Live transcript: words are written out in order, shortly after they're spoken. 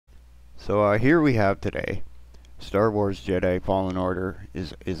So here we have today, Star Wars Jedi Fallen Order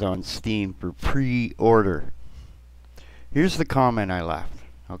is on Steam for pre-order. Here's the comment I left,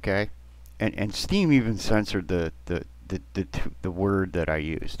 okay? And Steam even censored the word that I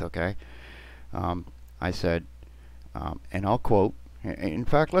used, okay? I said, and I'll quote. In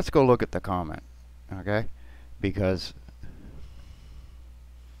fact, let's go look at the comment, okay? Because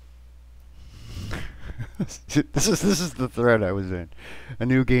this is the thread I was in. A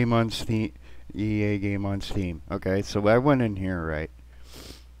new game on Steam, EA game on Steam. Okay, so I went in here, right,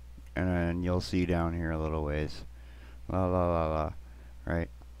 and then you'll see down here a little ways. La la la la, right.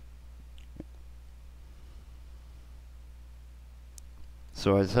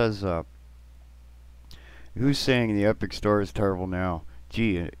 So it says, who's saying the Epic Store is terrible now?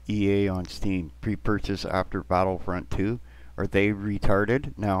 Gee, EA on Steam, pre-purchase after Battlefront 2. Are they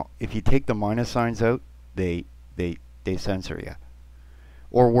retarded? Now, if you take the minus signs out, they censor you.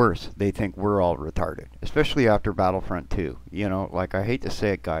 Or worse, they think we're all retarded, especially after Battlefront 2. You know, like, I hate to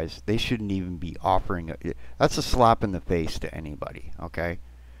say it, guys, they shouldn't even be offering it. That's a slap in the face to anybody, okay?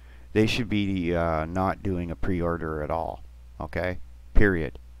 They should be not doing a pre-order at all, okay?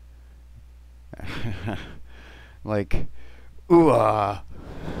 Period. Like, ooh,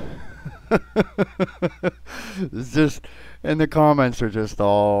 it's just, and the comments are just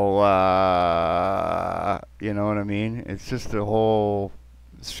all, you know what I mean? It's just a whole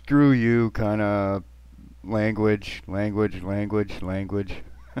screw you kind of language.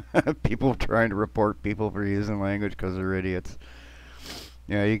 People trying to report people for using language because they're idiots.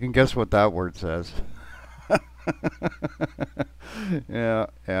 Yeah, you can guess what that word says. Yeah,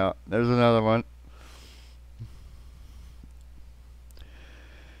 there's another one.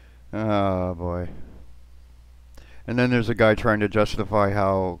 Oh boy. And then there's a guy trying to justify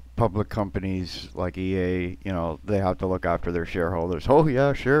how public companies like EA, you know, they have to look after their shareholders. Oh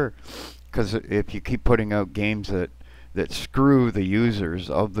yeah, sure. Because if you keep putting out games that screw the users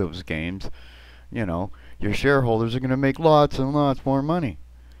of those games, you know, your shareholders are going to make lots and lots more money.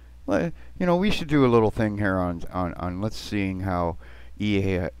 You know, we should do a little thing here on let's seeing how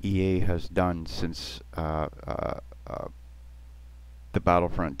EA has done since the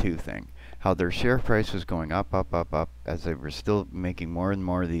Battlefront 2 thing. How their share price was going up as they were still making more and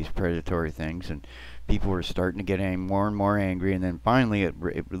more of these predatory things, and people were starting to get more and more angry, and then finally it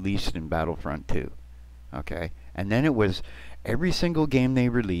released in Battlefront 2. Okay? And then it was every single game they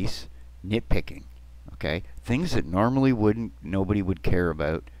release, nitpicking. Okay? Things that normally nobody would care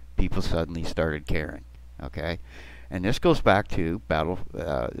about, people suddenly started caring. Okay? And this goes back to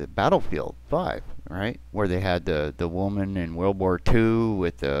Battlefield 5, right? Where they had the woman in World War II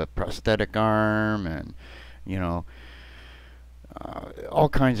with the prosthetic arm and, you know, all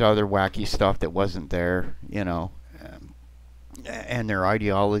kinds of other wacky stuff that wasn't there, you know. And their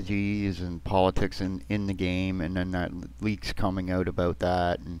ideologies and politics in the game, and then that leaks coming out about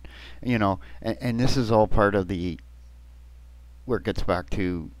that. And, you know, and this is all part of where it gets back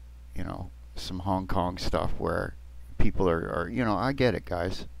to, you know, some Hong Kong stuff where people are, you know, I get it,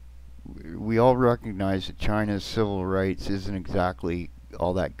 guys. We all recognize that China's civil rights isn't exactly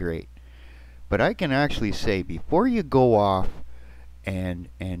all that great. But I can actually say, before you go off and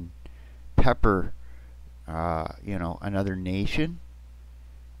pepper, you know, another nation,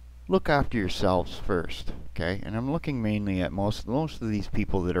 look after yourselves first, okay? And I'm looking mainly at most of these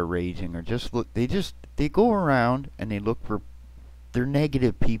people that are raging are they go around and they're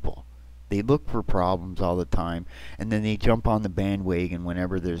negative people. They look for problems all the time, and then they jump on the bandwagon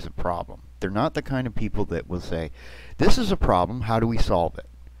whenever there's a problem. They're not the kind of people that will say, this is a problem, how do we solve it?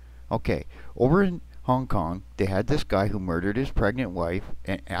 Okay, over in Hong Kong, they had this guy who murdered his pregnant wife,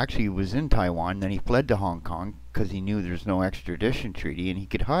 and actually he was in Taiwan, then he fled to Hong Kong because he knew there's no extradition treaty and he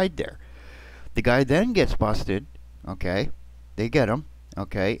could hide there. The guy then gets busted, okay, they get him,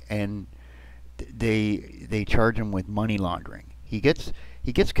 okay, and they charge him with money laundering. He gets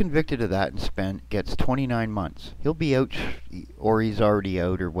convicted of that and gets 29 months. He'll be out, or he's already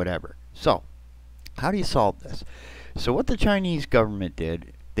out, or whatever. So, how do you solve this? So what the Chinese government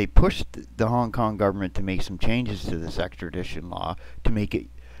did, they pushed the Hong Kong government to make some changes to this extradition law to make it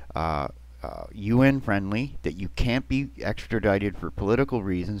UN friendly, that you can't be extradited for political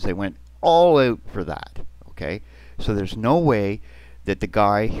reasons. They went all out for that. Okay, so there's no way that the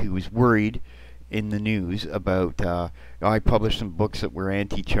guy who was worried in the news about, I published some books that were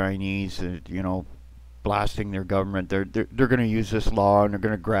anti-Chinese, you know, blasting their government. They're going to use this law and they're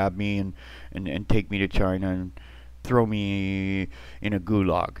going to grab me and take me to China and throw me in a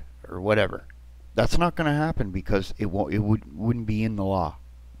gulag or whatever. That's not going to happen because it wouldn't be in the law.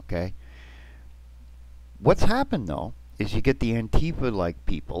 Okay. What's happened though is you get the Antifa-like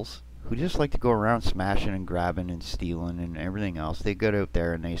peoples who just like to go around smashing and grabbing and stealing and everything else. They get out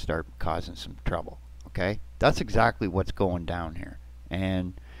there and they start causing some trouble. Okay? That's exactly what's going down here.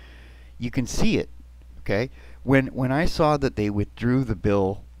 And you can see it. Okay? When I saw that they withdrew the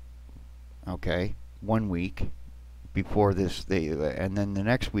bill, okay, 1 week before this, and then the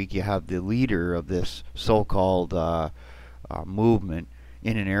next week you have the leader of this so-called movement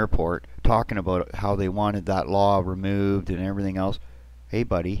in an airport talking about how they wanted that law removed and everything else. Hey,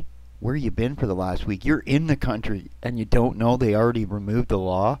 buddy, where you been for the last week? You're in the country and you don't know they already removed the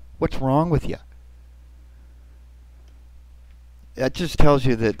law? What's wrong with you? That just tells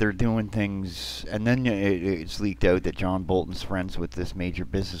you that they're doing things, and then it's leaked out that John Bolton's friends with this major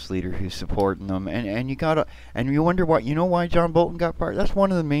business leader who's supporting them, and you wonder why. You know why John Bolton got fired? That's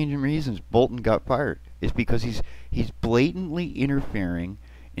one of the main reasons Bolton got fired, is because he's blatantly interfering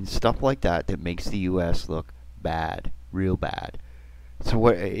in stuff like that makes the U.S. look bad, real bad. So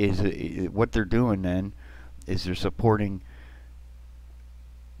what they're doing then is they're supporting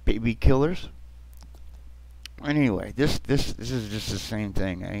baby killers. Anyway, this is just the same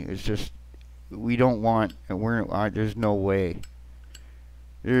thing. It's just we don't want. There's no way.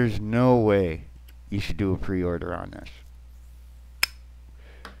 There's no way you should do a pre-order on this.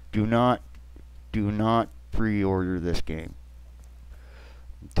 Do not pre-order this game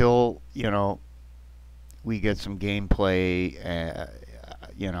until we get some gameplay.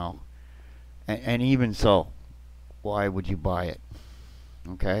 And even so, why would you buy it?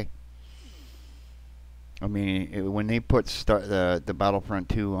 Okay. I mean, when they put the Battlefront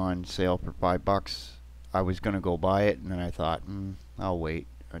 2 on sale for $5, I was gonna go buy it, and then I thought, I'll wait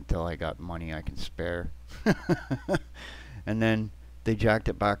until I got money I can spare. And then they jacked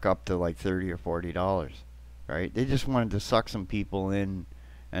it back up to like $30 or $40, right? They just wanted to suck some people in,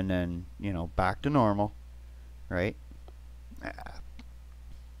 and then back to normal, right?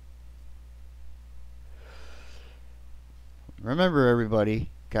 Remember, everybody.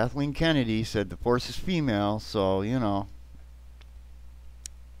 Kathleen Kennedy said the Force is female, so, if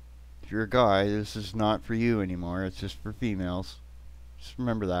you're a guy, this is not for you anymore. It's just for females. Just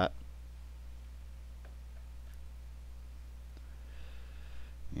remember that.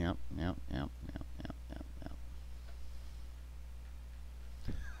 Yep.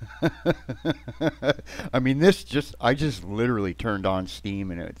 I mean, I just literally turned on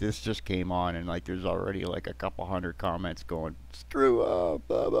Steam and this just came on, and like there's already like a couple hundred comments going, screw up,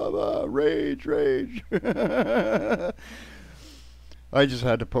 blah blah blah, rage. I just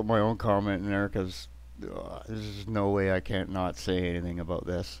had to put my own comment in there because there's no way I can't not say anything about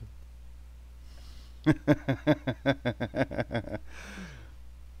this.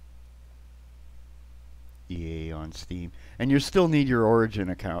 EA on Steam, and you still need your Origin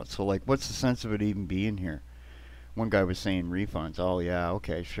account, so like what's the sense of it even being here? One guy was saying refunds. Oh yeah,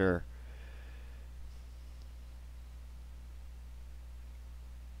 okay, sure.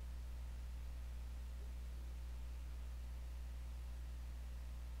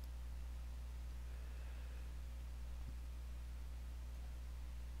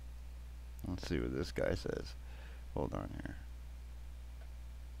 Let's see what this guy says. Hold on here.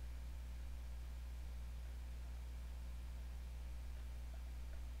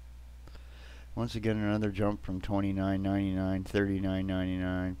 Once again, another jump from $29.99,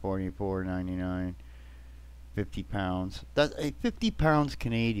 $39.99, $44.99, 50 pounds. That's 50 pounds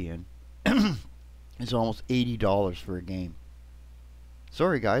Canadian is almost $80 for a game.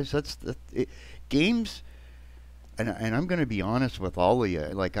 Sorry, guys, games. And I'm going to be honest with all of you.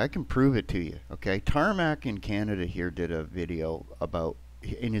 Like, I can prove it to you. Okay, Tarmac in Canada here did a video about,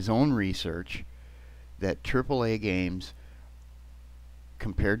 in his own research, that AAA games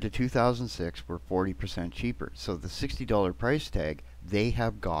compared to 2006 were 40% cheaper. So the $60 price tag, they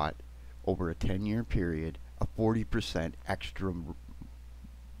have got over a 10-year period a 40% extra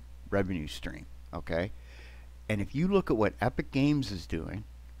revenue stream. Okay, and if you look at what Epic Games is doing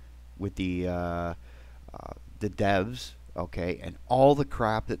with the devs, okay, and all the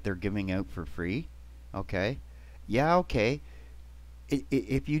crap that they're giving out for free, okay, yeah, okay.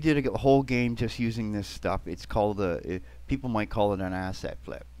 If you did a whole game just using this stuff, it's called people might call it an asset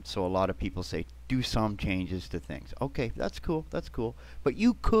flip. So a lot of people say do some changes to things. Okay, that's cool. That's cool. But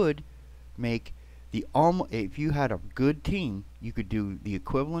you could make if you had a good team, you could do the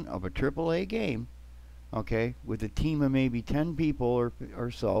equivalent of a AAA game, okay, with a team of maybe 10 people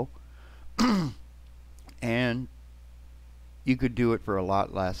or so, and you could do it for a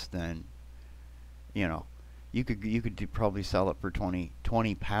lot less than, you could probably sell it for 20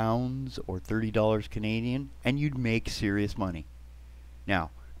 pounds or $30 Canadian, and you'd make serious money. Now,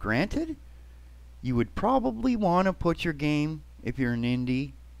 granted, you would probably want to put your game, if you're an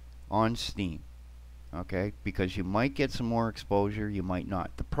indie, on Steam. Okay, because you might get some more exposure, you might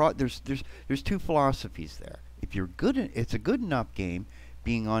not. There's two philosophies there. If you're good, it's a good enough game.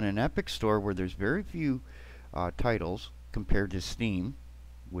 Being on an Epic store where there's very few titles compared to Steam,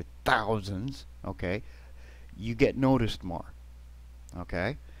 with thousands. Okay, you get noticed more.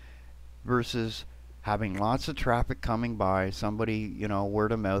 Okay, versus having lots of traffic coming by, somebody,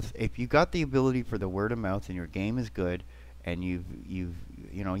 word of mouth. If you got the ability for the word of mouth and your game is good, and you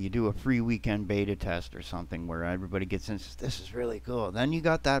do a free weekend beta test or something where everybody gets in, says, this is really cool. Then you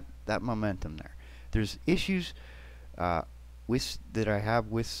got that momentum there. There's issues that I have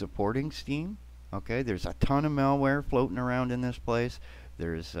with supporting Steam. Okay, there's a ton of malware floating around in this place.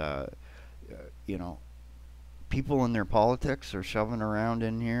 There's people in their politics are shoving around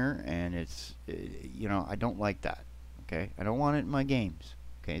in here, and it's I don't like that. Okay, I don't want it in my games.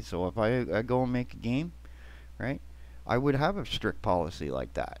 Okay, so if I go and make a game, right, I would have a strict policy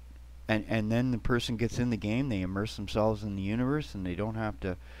like that. And then the person gets in the game, they immerse themselves in the universe, and they don't have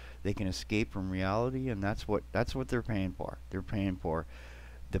to. They can escape from reality, and that's what they're paying for. They're paying for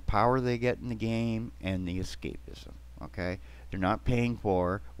the power they get in the game and the escapism. Okay, they're not paying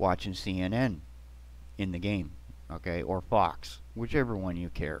for watching CNN in the game. Okay, or Fox, whichever one you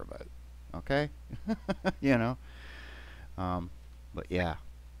care about. Okay, you know. But yeah.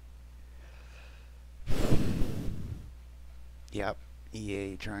 Yep,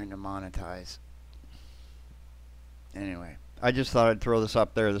 EA trying to monetize. Anyway, I just thought I'd throw this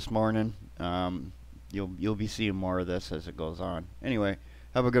up there this morning. You'll be seeing more of this as it goes on. Anyway,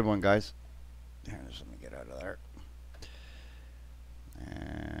 have a good one, guys. Here, just let me get out of there.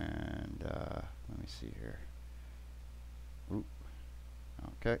 And let me see here. Ooh.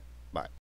 Okay, bye.